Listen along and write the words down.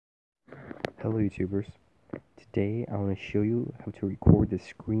Hello YouTubers, today I want to show you how to record the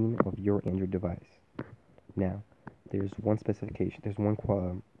screen of your Android device. Now, there's one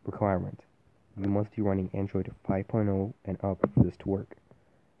requirement. You must be running Android 5.0 and up for this to work.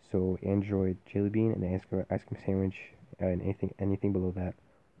 So Android Jelly Bean and Ice Cream Sandwich and anything below that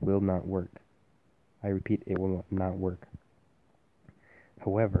will not work. I repeat, it will not work.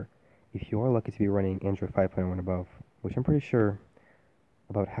 However, if you are lucky to be running Android 5.0 and above, which I'm pretty sure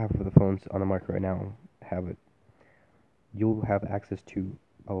about half of the phones on the market right now have it, you'll have access to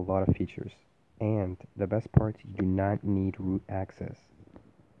a lot of features. And the best part, you do not need root access.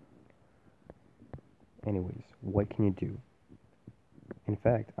 Anyways, what can you do? In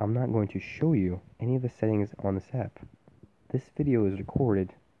fact, I'm not going to show you any of the settings on this app. This video is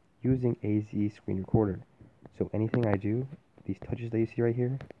recorded using AZ Screen Recorder. So anything I do, these touches that you see right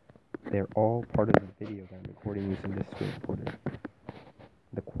here, they're all part of the video that I'm recording using this screen recorder.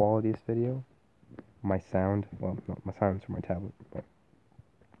 The quality of this video, my sound, well, no, my sound's from my tablet, but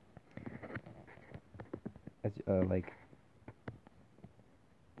as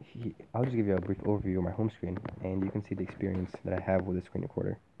I'll just give you a brief overview of my home screen, and you can see the experience that I have with the screen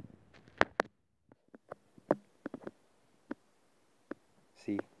recorder.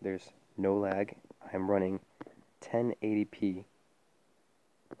 See, there's no lag. I'm running 1080p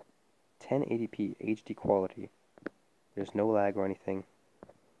HD quality. There's no lag or anything.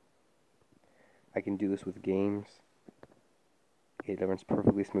 I can do this with games. It runs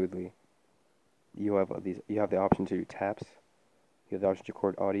perfectly smoothly. You have the option to do taps. You have the option to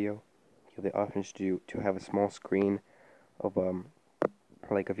record audio. You have the option to have a small screen of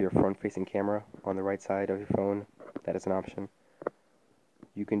of your front-facing camera on the right side of your phone. That is an option.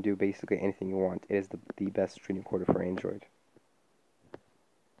 You can do basically anything you want. It is the best screen recorder for Android.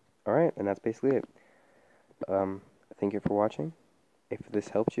 Alright, and that's basically it. Thank you for watching. If this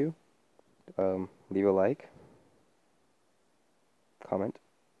helped you, leave a like, comment,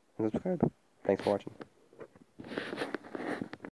 and subscribe. Thanks for watching.